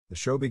The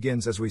show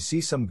begins as we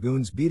see some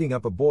goons beating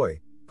up a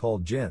boy,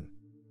 called Jin.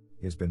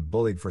 He has been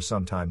bullied for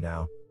some time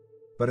now.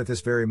 But at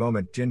this very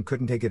moment, Jin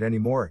couldn't take it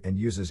anymore and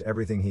uses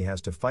everything he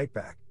has to fight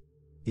back.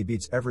 He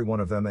beats every one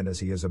of them, and as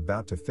he is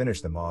about to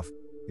finish them off,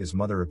 his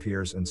mother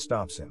appears and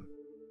stops him.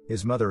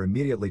 His mother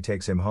immediately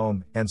takes him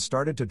home and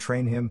started to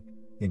train him,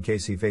 in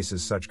case he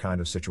faces such kind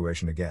of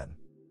situation again.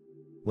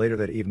 Later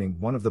that evening,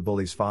 one of the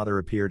bullies' father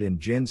appeared in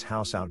Jin's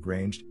house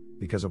outraged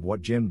because of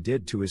what Jin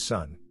did to his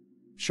son.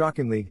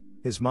 Shockingly,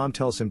 his mom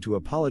tells him to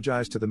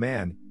apologize to the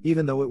man,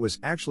 even though it was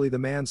actually the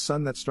man's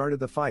son that started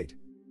the fight.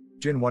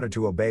 Jin wanted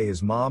to obey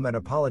his mom and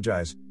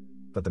apologize,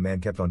 but the man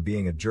kept on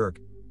being a jerk,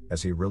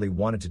 as he really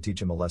wanted to teach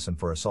him a lesson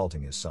for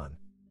assaulting his son.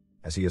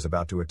 As he is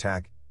about to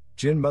attack,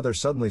 Jin's mother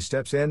suddenly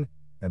steps in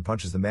and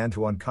punches the man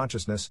to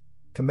unconsciousness,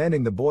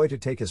 commanding the boy to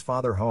take his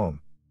father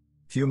home.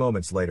 Few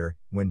moments later,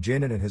 when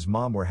Jin and his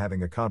mom were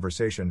having a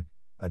conversation,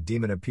 a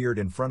demon appeared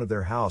in front of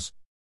their house.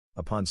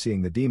 Upon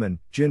seeing the demon,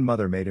 Jin's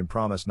mother made him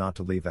promise not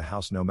to leave the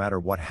house no matter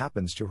what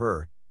happens to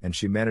her, and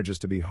she manages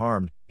to be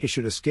harmed. He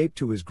should escape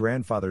to his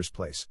grandfather's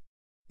place.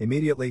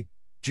 Immediately,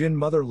 Jin's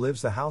mother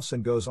leaves the house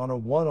and goes on a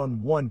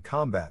one-on-one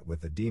combat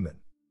with the demon.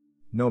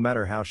 No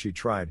matter how she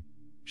tried,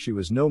 she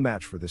was no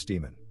match for this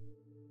demon.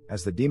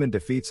 As the demon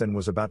defeats and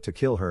was about to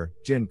kill her,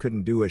 Jin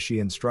couldn't do as she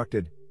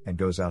instructed, and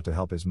goes out to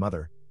help his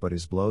mother, but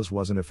his blows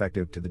wasn't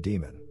effective to the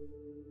demon.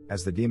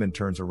 As the demon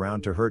turns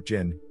around to hurt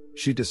Jin,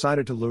 she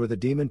decided to lure the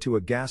demon to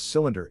a gas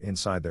cylinder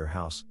inside their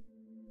house.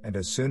 And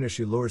as soon as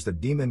she lures the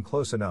demon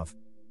close enough,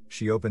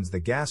 she opens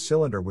the gas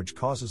cylinder, which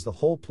causes the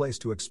whole place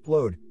to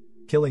explode,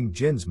 killing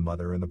Jin's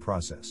mother in the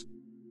process.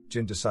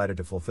 Jin decided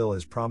to fulfill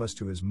his promise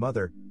to his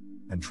mother,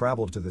 and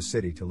traveled to the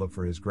city to look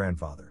for his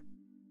grandfather.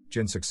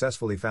 Jin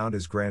successfully found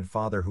his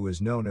grandfather, who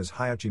is known as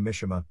Hayachi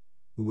Mishima,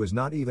 who was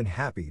not even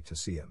happy to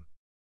see him.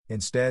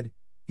 Instead,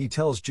 he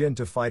tells Jin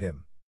to fight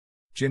him.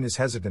 Jin is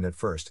hesitant at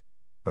first,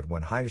 but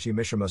when Hayachi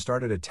Mishima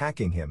started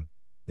attacking him,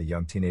 the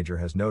young teenager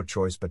has no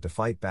choice but to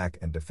fight back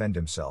and defend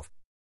himself.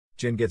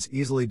 Jin gets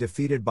easily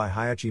defeated by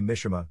Hayachi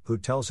Mishima, who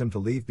tells him to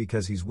leave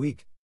because he's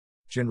weak.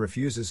 Jin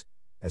refuses,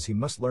 as he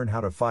must learn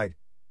how to fight,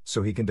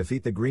 so he can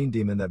defeat the green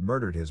demon that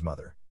murdered his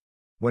mother.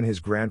 When his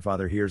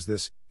grandfather hears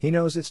this, he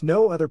knows it's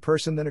no other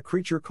person than a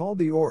creature called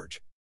the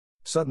Orge.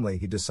 Suddenly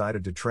he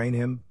decided to train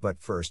him,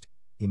 but first,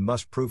 he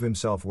must prove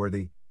himself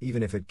worthy,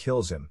 even if it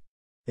kills him.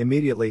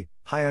 Immediately,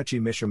 Hayachi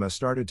Mishima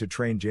started to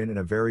train Jin in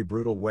a very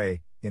brutal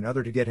way, in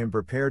order to get him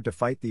prepared to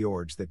fight the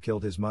Orge that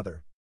killed his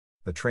mother.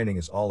 The training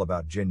is all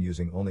about Jin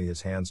using only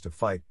his hands to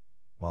fight,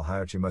 while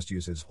Hayachi must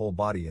use his whole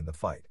body in the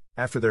fight.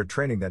 After their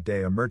training that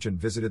day, a merchant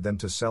visited them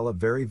to sell a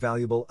very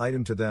valuable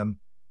item to them,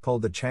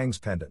 called the Chang's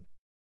Pendant.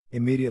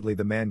 Immediately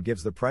the man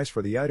gives the price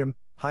for the item.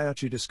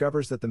 Hayachi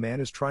discovers that the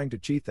man is trying to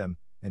cheat them,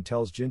 and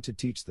tells Jin to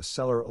teach the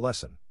seller a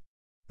lesson.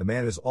 The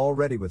man is all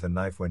ready with a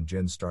knife when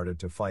Jin started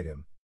to fight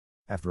him.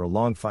 After a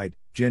long fight,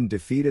 Jin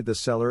defeated the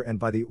seller, and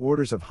by the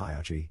orders of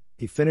Hayachi,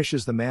 he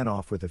finishes the man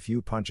off with a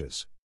few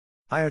punches.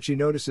 Hayachi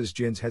notices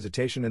Jin's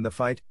hesitation in the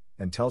fight,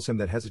 and tells him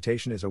that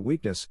hesitation is a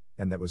weakness,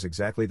 and that was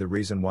exactly the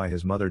reason why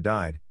his mother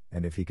died,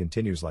 and if he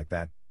continues like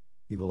that,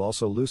 he will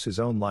also lose his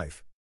own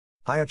life.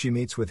 Hayachi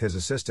meets with his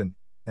assistant,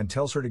 and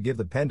tells her to give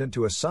the pendant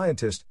to a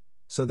scientist,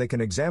 so they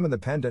can examine the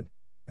pendant,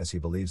 as he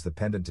believes the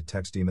pendant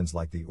detects demons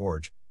like the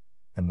Orge,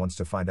 and wants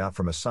to find out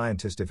from a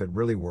scientist if it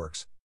really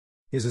works.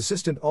 His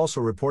assistant also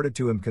reported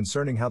to him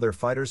concerning how their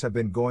fighters have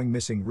been going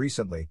missing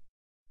recently.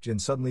 Jin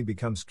suddenly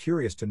becomes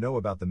curious to know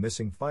about the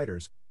missing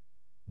fighters,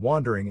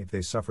 wondering if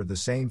they suffered the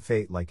same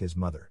fate like his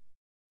mother.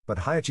 But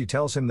Hayachi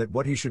tells him that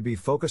what he should be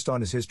focused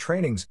on is his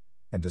trainings,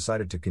 and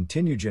decided to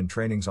continue Jin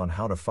trainings on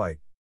how to fight.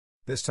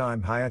 This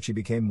time Hayachi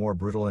became more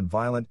brutal and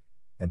violent,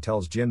 and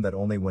tells Jin that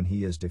only when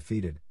he is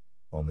defeated,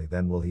 only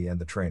then will he end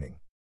the training.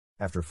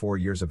 After 4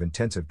 years of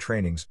intensive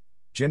trainings,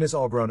 Jin is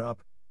all grown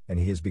up, and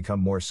he has become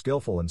more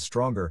skillful and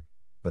stronger,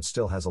 but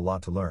still has a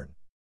lot to learn.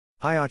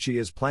 Hayachi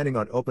is planning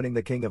on opening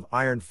the King of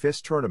Iron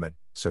Fist tournament,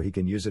 so he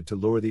can use it to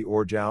lure the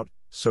Orge out,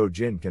 so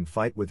Jin can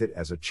fight with it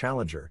as a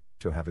challenger,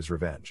 to have his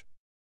revenge.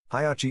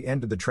 Hayachi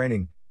ended the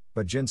training,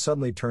 but Jin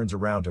suddenly turns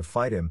around to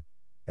fight him,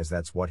 as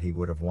that's what he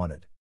would have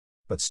wanted.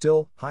 But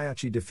still,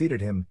 Hayachi defeated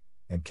him,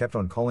 and kept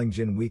on calling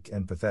Jin weak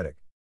and pathetic.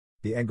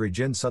 The angry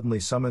Jin suddenly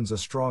summons a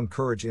strong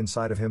courage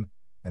inside of him,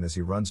 and as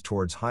he runs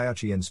towards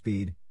Hayachi in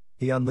speed,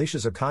 he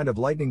unleashes a kind of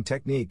lightning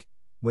technique,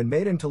 when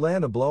made him to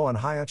land a blow on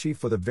Hayachi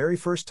for the very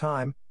first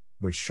time,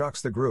 which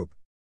shocks the group.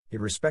 He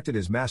respected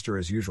his master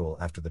as usual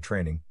after the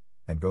training,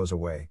 and goes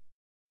away.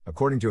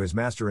 According to his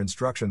master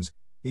instructions,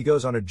 he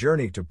goes on a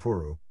journey to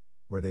Peru,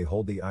 where they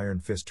hold the Iron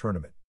Fist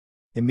tournament.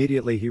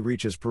 Immediately he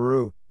reaches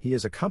Peru, he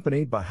is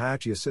accompanied by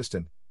Hayachi's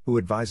assistant, who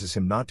advises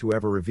him not to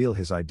ever reveal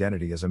his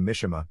identity as a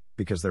Mishima,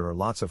 because there are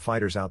lots of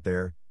fighters out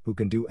there, who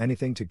can do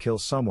anything to kill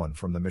someone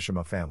from the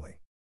Mishima family.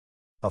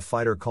 A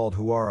fighter called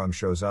Huarong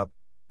shows up,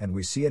 and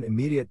we see an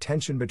immediate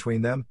tension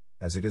between them,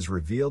 as it is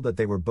revealed that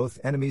they were both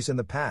enemies in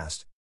the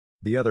past.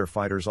 The other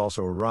fighters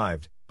also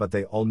arrived, but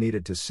they all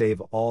needed to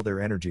save all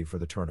their energy for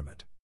the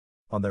tournament.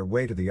 On their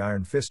way to the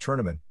Iron Fist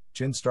tournament,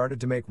 Jin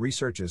started to make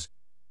researches,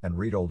 and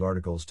read old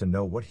articles to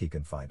know what he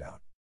can find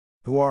out.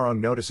 Huarong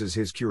notices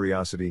his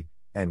curiosity,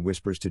 and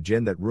whispers to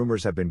Jin that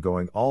rumors have been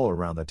going all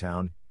around the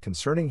town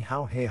concerning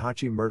how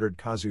Heihachi murdered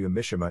Kazuya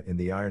Mishima in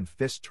the Iron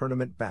Fist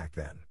tournament back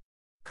then.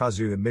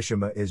 Kazuya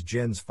Mishima is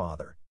Jin's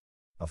father.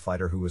 A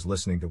fighter who was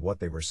listening to what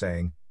they were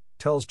saying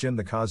tells Jin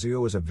that Kazuya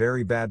was a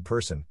very bad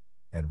person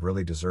and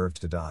really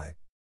deserved to die.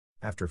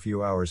 After a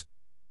few hours,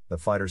 the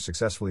fighters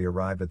successfully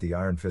arrived at the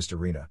Iron Fist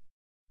arena.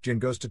 Jin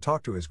goes to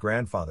talk to his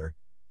grandfather,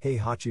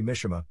 Heihachi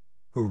Mishima,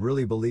 who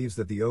really believes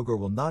that the ogre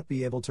will not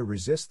be able to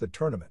resist the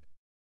tournament.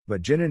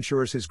 But Jin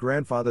ensures his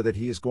grandfather that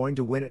he is going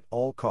to win at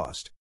all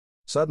cost.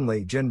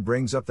 Suddenly, Jin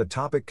brings up the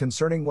topic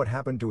concerning what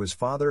happened to his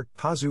father,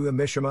 Kazuya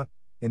Mishima,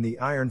 in the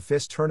Iron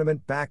Fist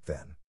tournament back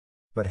then.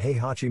 But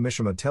Heihachi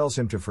Mishima tells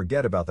him to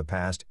forget about the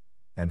past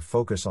and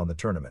focus on the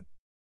tournament.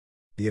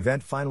 The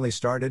event finally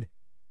started,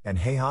 and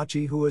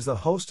Heihachi, who is the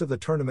host of the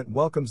tournament,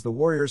 welcomes the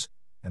warriors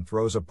and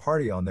throws a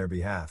party on their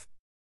behalf.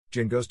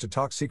 Jin goes to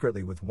talk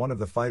secretly with one of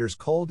the fighters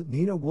called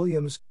Nina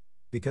Williams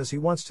because he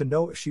wants to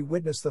know if she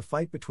witnessed the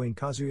fight between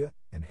Kazuya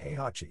and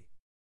Heihachi.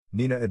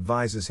 Nina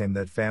advises him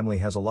that family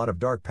has a lot of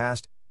dark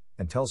past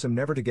and tells him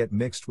never to get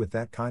mixed with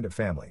that kind of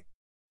family.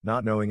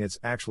 Not knowing it's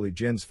actually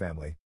Jin's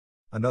family.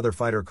 Another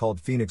fighter called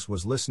Phoenix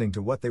was listening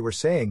to what they were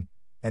saying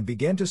and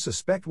began to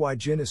suspect why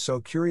Jin is so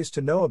curious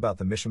to know about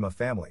the Mishima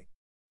family.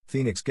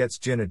 Phoenix gets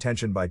Jin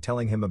attention by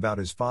telling him about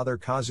his father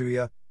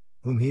Kazuya,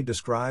 whom he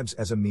describes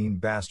as a mean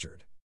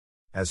bastard.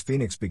 As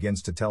Phoenix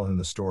begins to tell him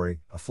the story,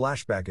 a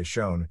flashback is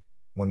shown,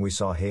 when we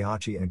saw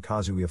Heihachi and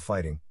Kazuya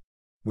fighting.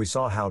 We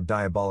saw how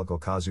diabolical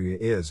Kazuya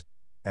is,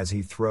 as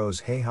he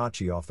throws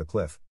Heihachi off the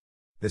cliff.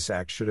 This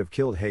act should have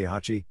killed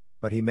Heihachi,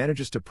 but he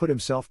manages to put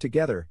himself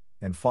together,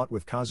 and fought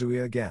with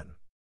Kazuya again.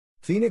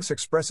 Phoenix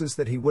expresses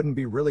that he wouldn't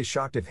be really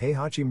shocked if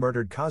Heihachi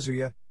murdered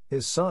Kazuya,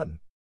 his son.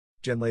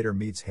 Jin later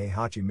meets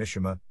Heihachi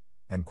Mishima,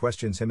 and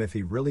questions him if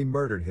he really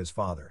murdered his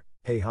father.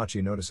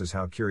 Heihachi notices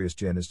how curious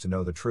Jin is to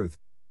know the truth,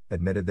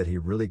 admitted that he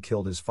really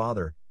killed his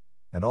father,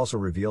 and also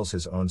reveals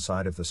his own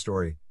side of the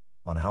story,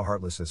 on how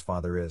heartless his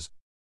father is.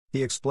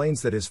 He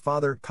explains that his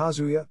father,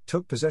 Kazuya,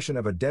 took possession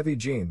of a Devi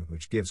gene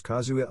which gives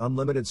Kazuya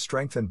unlimited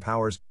strength and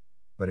powers,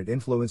 but it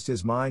influenced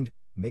his mind,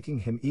 making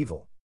him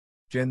evil.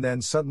 Jin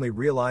then suddenly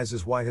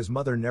realizes why his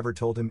mother never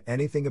told him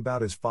anything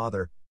about his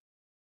father.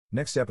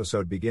 Next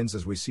episode begins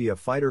as we see a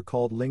fighter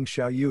called Ling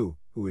Xiaoyu,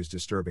 who is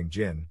disturbing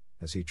Jin,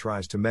 as he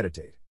tries to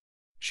meditate.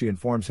 She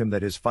informs him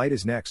that his fight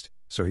is next,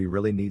 so he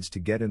really needs to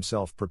get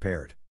himself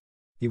prepared.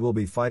 He will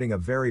be fighting a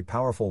very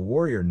powerful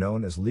warrior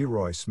known as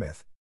Leroy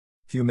Smith.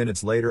 Few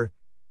minutes later,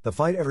 the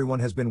fight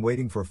everyone has been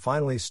waiting for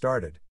finally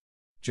started.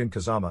 Jin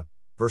Kazama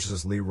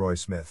versus Leroy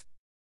Smith.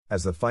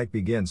 As the fight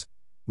begins,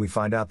 we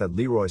find out that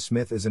Leroy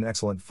Smith is an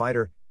excellent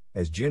fighter,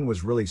 as Jin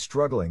was really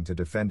struggling to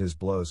defend his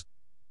blows,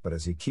 but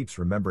as he keeps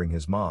remembering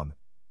his mom,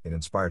 it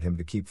inspired him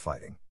to keep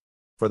fighting.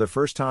 For the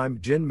first time,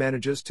 Jin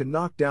manages to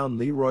knock down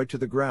Leroy to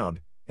the ground,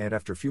 and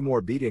after a few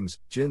more beatings,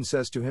 Jin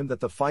says to him that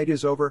the fight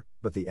is over,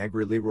 but the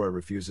angry Leroy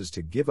refuses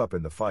to give up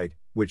in the fight,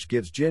 which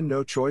gives Jin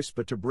no choice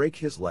but to break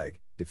his leg,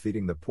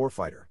 defeating the poor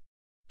fighter.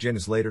 Jin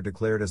is later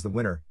declared as the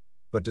winner,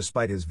 but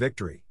despite his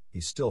victory,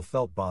 he still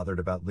felt bothered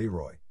about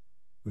Leroy,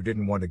 who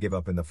didn't want to give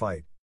up in the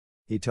fight.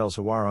 He tells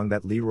Huarong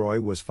that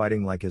Leroy was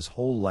fighting like his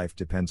whole life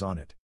depends on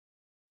it.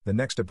 The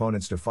next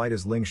opponents to fight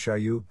is Ling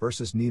Xiaoyu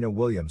versus Nina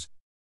Williams.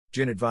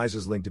 Jin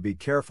advises Ling to be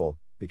careful,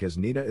 because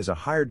Nina is a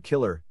hired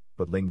killer,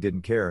 but Ling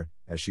didn't care,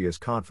 as she is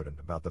confident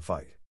about the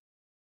fight.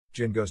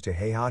 Jin goes to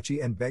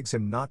Heihachi and begs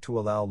him not to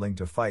allow Ling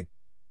to fight,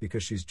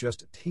 because she's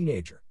just a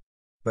teenager.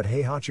 But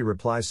Heihachi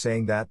replies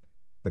saying that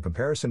the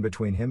comparison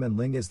between him and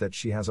Ling is that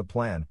she has a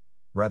plan,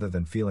 rather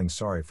than feeling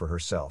sorry for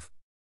herself.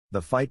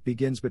 The fight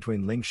begins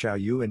between Ling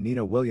Xiaoyu and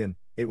Nina Williams.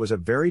 It was a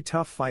very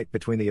tough fight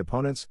between the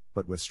opponents,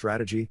 but with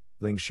strategy,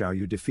 Ling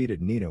Xiaoyu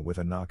defeated Nina with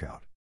a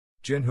knockout.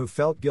 Jin, who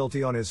felt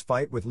guilty on his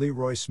fight with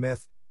Leroy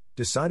Smith,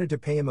 decided to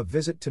pay him a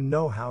visit to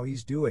know how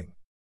he's doing.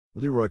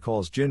 Leroy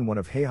calls Jin one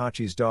of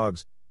Heihachi's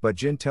dogs, but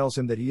Jin tells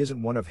him that he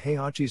isn't one of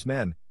Heihachi's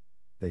men,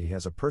 that he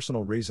has a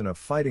personal reason of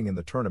fighting in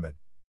the tournament.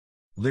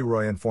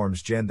 Leroy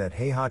informs Jin that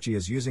Heihachi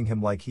is using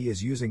him like he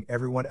is using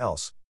everyone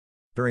else.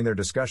 During their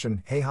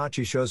discussion,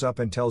 Heihachi shows up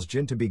and tells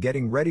Jin to be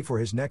getting ready for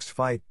his next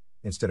fight,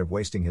 instead of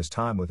wasting his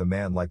time with a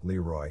man like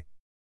Leroy.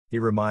 He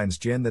reminds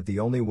Jin that the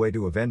only way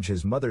to avenge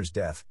his mother's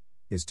death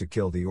is to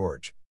kill the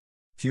Orge.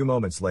 Few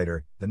moments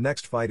later, the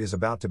next fight is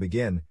about to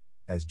begin,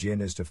 as Jin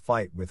is to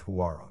fight with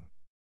Huarong.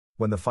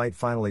 When the fight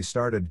finally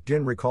started,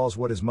 Jin recalls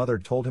what his mother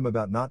told him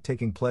about not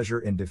taking pleasure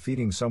in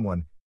defeating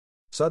someone.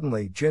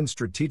 Suddenly, Jin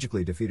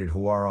strategically defeated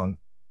Huarong,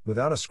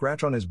 without a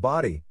scratch on his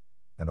body,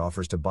 and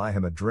offers to buy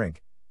him a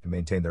drink, to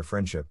maintain their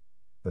friendship,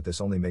 but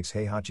this only makes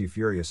Heihachi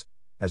furious,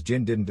 as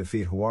Jin didn't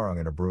defeat Huarong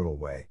in a brutal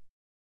way.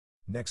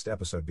 Next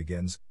episode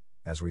begins,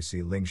 as we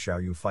see Ling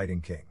Xiaoyu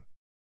fighting King.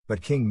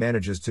 But King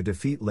manages to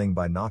defeat Ling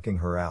by knocking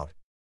her out.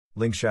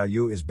 Ling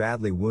Xiaoyu is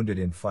badly wounded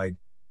in fight,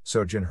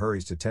 so Jin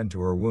hurries to tend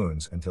to her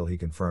wounds until he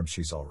confirms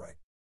she's alright.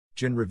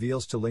 Jin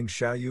reveals to Ling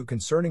Xiaoyu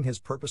concerning his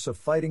purpose of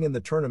fighting in the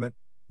tournament,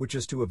 which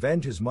is to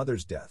avenge his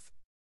mother's death.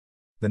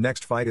 The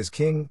next fight is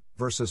King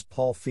versus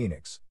Paul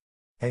Phoenix.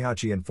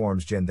 Heihachi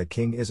informs Jin that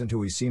King isn't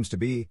who he seems to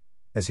be,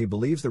 as he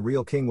believes the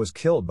real King was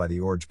killed by the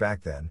Orge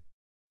back then.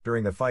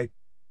 During the fight,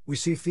 we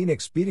see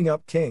Phoenix beating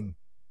up King,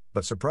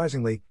 but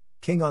surprisingly,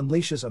 King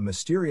unleashes a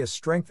mysterious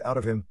strength out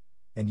of him,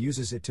 and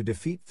uses it to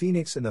defeat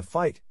Phoenix in the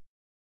fight.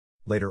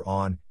 Later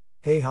on,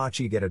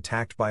 Heihachi get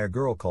attacked by a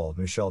girl called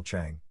Michelle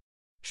Chang.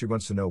 She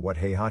wants to know what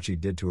Heihachi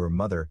did to her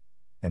mother,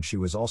 and she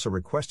was also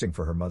requesting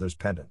for her mother's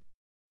pendant.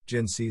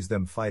 Jin sees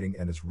them fighting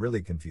and is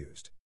really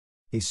confused.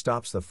 He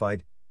stops the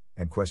fight,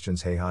 and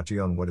questions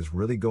Heihachi on what is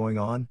really going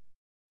on.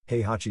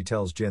 Heihachi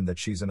tells Jin that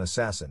she's an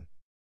assassin.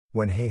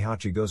 When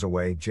Heihachi goes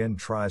away, Jin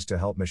tries to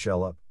help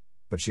Michelle up,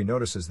 but she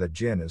notices that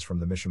Jin is from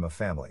the Mishima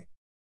family.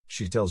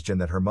 She tells Jin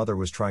that her mother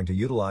was trying to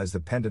utilize the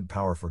pendant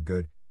power for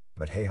good,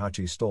 but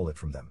Heihachi stole it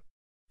from them.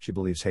 She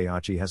believes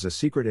Heihachi has a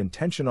secret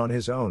intention on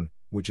his own,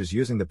 which is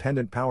using the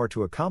pendant power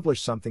to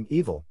accomplish something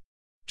evil.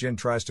 Jin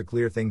tries to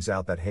clear things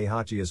out that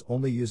Heihachi is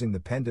only using the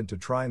pendant to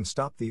try and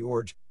stop the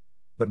Orge,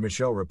 but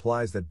Michelle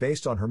replies that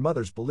based on her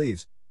mother's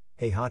beliefs,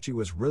 Heihachi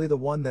was really the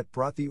one that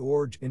brought the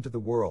Orge into the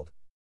world.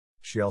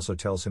 She also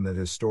tells him that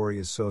his story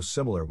is so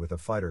similar with a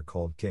fighter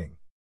called King.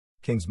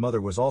 King's mother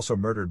was also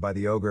murdered by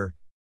the ogre,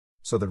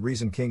 so the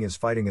reason King is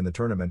fighting in the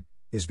tournament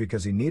is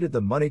because he needed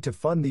the money to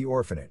fund the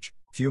orphanage.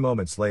 Few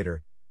moments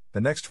later, the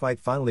next fight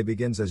finally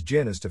begins as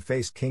Jin is to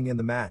face King in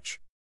the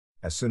match.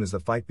 As soon as the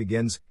fight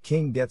begins,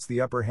 King gets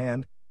the upper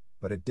hand,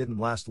 but it didn't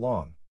last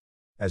long.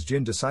 As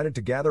Jin decided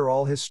to gather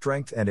all his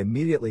strength and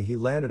immediately he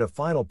landed a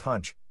final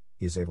punch,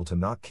 he is able to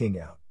knock King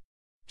out.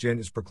 Jin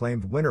is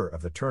proclaimed winner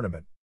of the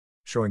tournament.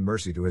 Showing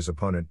mercy to his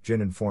opponent,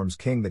 Jin informs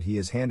King that he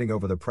is handing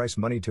over the prize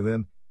money to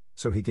him,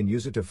 so he can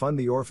use it to fund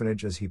the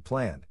orphanage as he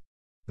planned.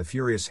 The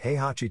furious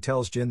Heihachi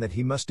tells Jin that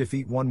he must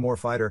defeat one more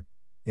fighter,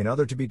 in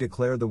order to be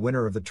declared the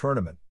winner of the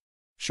tournament.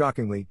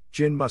 Shockingly,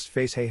 Jin must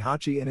face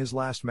Heihachi in his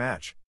last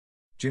match.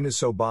 Jin is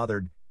so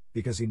bothered,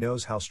 because he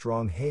knows how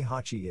strong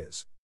Heihachi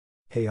is.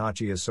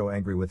 Heihachi is so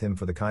angry with him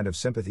for the kind of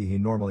sympathy he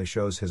normally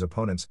shows his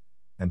opponents,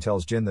 and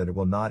tells Jin that it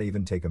will not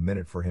even take a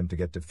minute for him to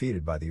get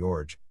defeated by the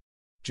Orge.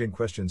 Jin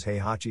questions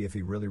Heihachi if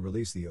he really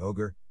released the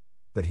ogre,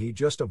 but he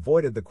just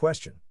avoided the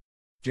question.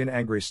 Jin,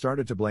 angry,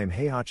 started to blame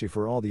Heihachi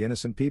for all the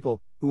innocent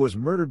people who was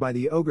murdered by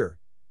the ogre,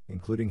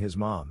 including his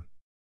mom.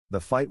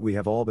 The fight we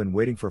have all been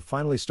waiting for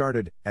finally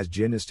started, as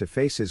Jin is to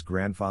face his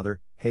grandfather,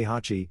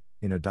 Heihachi,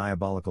 in a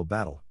diabolical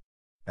battle.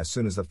 As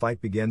soon as the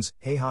fight begins,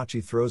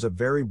 Heihachi throws a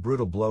very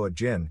brutal blow at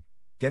Jin,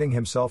 getting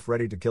himself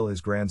ready to kill his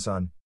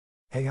grandson.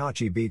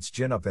 Heihachi beats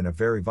Jin up in a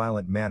very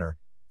violent manner,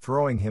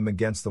 throwing him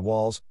against the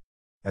walls.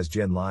 As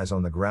Jin lies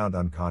on the ground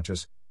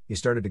unconscious, he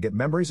started to get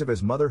memories of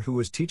his mother who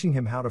was teaching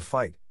him how to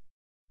fight.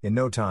 In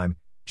no time,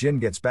 Jin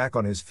gets back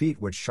on his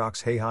feet, which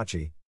shocks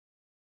Heihachi.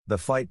 The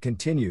fight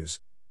continues,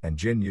 and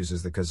Jin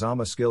uses the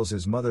Kazama skills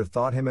his mother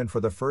taught him, and for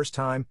the first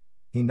time,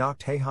 he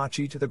knocked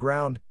Heihachi to the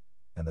ground,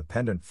 and the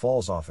pendant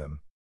falls off him.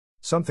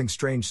 Something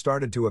strange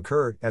started to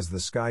occur as the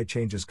sky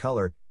changes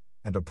color,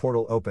 and a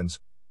portal opens,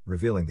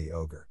 revealing the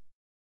ogre.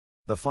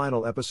 The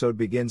final episode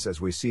begins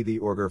as we see the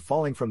ogre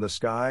falling from the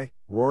sky,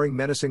 roaring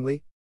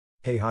menacingly.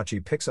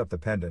 Heihachi picks up the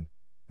pendant,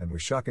 and we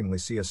shockingly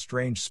see a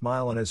strange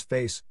smile on his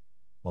face,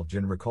 while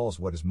Jin recalls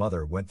what his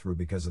mother went through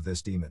because of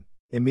this demon.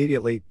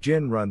 Immediately,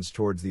 Jin runs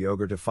towards the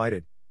ogre to fight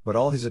it, but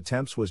all his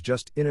attempts was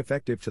just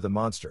ineffective to the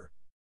monster.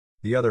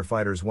 The other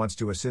fighters wants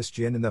to assist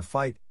Jin in the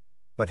fight,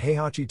 but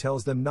Heihachi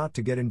tells them not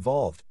to get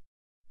involved.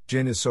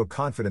 Jin is so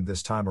confident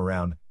this time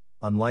around,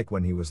 unlike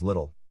when he was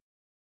little.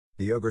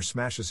 The ogre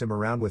smashes him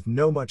around with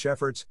no much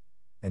efforts,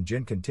 and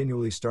Jin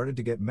continually started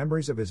to get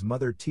memories of his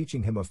mother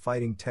teaching him a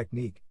fighting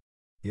technique.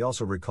 He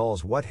also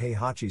recalls what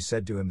Heihachi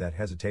said to him, that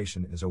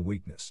hesitation is a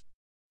weakness.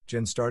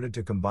 Jin started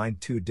to combine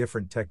two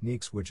different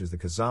techniques, which is the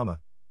Kazama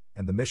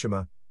and the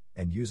Mishima,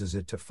 and uses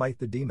it to fight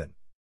the demon.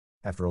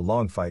 After a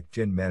long fight,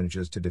 Jin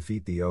manages to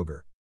defeat the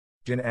ogre.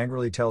 Jin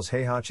angrily tells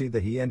Heihachi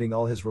that he ending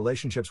all his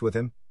relationships with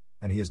him,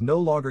 and he is no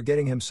longer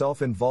getting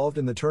himself involved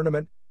in the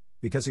tournament,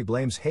 because he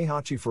blames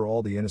Heihachi for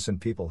all the innocent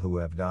people who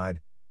have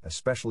died,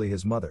 especially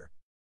his mother.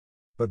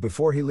 But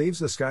before he leaves,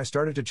 the sky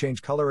started to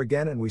change color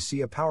again, and we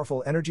see a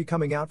powerful energy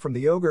coming out from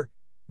the ogre,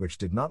 which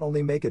did not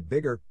only make it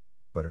bigger,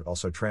 but it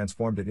also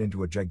transformed it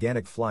into a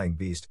gigantic flying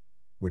beast,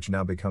 which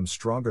now becomes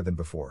stronger than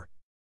before.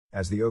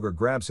 As the ogre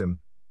grabs him,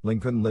 Ling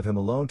couldn't leave him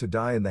alone to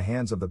die in the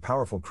hands of the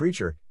powerful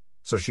creature,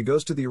 so she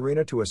goes to the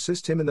arena to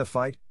assist him in the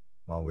fight,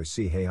 while we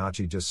see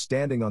Heihachi just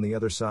standing on the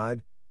other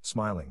side,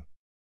 smiling.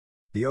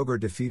 The ogre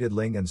defeated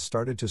Ling and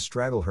started to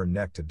strangle her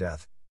neck to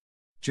death.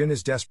 Jin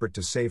is desperate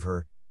to save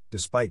her,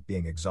 despite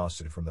being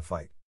exhausted from the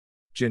fight.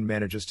 Jin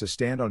manages to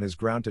stand on his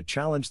ground to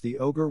challenge the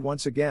ogre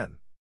once again.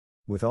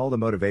 With all the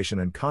motivation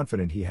and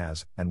confidence he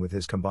has, and with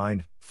his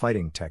combined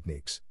fighting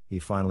techniques, he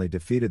finally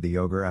defeated the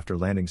ogre after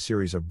landing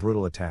series of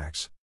brutal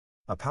attacks.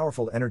 A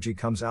powerful energy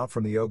comes out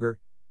from the ogre,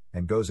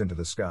 and goes into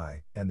the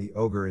sky, and the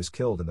ogre is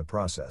killed in the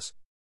process.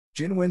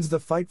 Jin wins the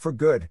fight for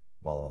good,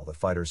 while all the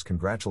fighters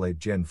congratulate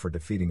Jin for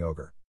defeating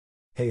ogre.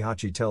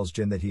 Heihachi tells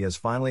Jin that he has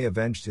finally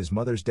avenged his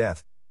mother's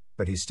death,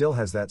 but he still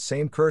has that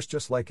same curse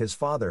just like his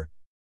father.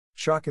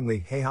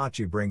 Shockingly,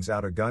 Heihachi brings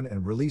out a gun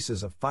and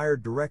releases a fire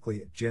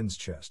directly at Jin's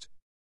chest.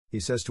 He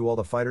says to all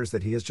the fighters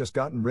that he has just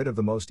gotten rid of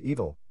the most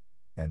evil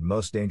and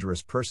most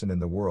dangerous person in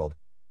the world,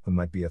 who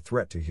might be a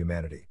threat to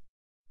humanity.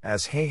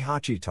 As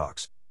Heihachi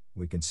talks,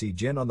 we can see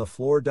Jin on the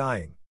floor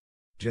dying.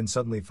 Jin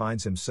suddenly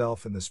finds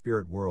himself in the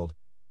spirit world,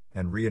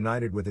 and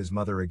reunited with his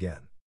mother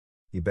again.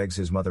 He begs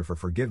his mother for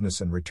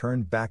forgiveness and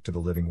returned back to the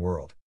living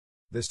world.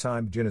 This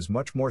time Jin is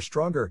much more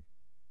stronger,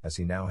 as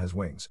he now has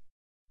wings.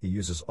 He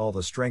uses all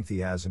the strength he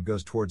has and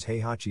goes towards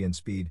Heihachi in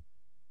speed,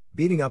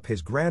 beating up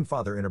his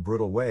grandfather in a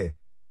brutal way,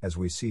 as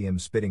we see him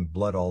spitting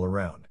blood all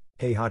around.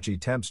 Heihachi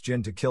tempts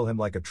Jin to kill him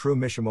like a true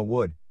Mishima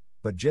would,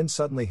 but Jin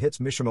suddenly hits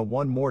Mishima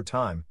one more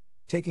time,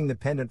 taking the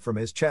pendant from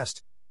his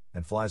chest,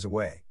 and flies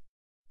away.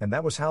 And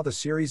that was how the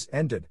series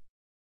ended.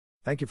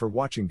 Thank you for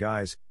watching,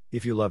 guys.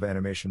 If you love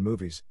animation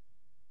movies,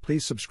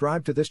 please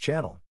subscribe to this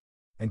channel.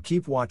 And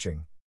keep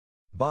watching.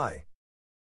 Bye.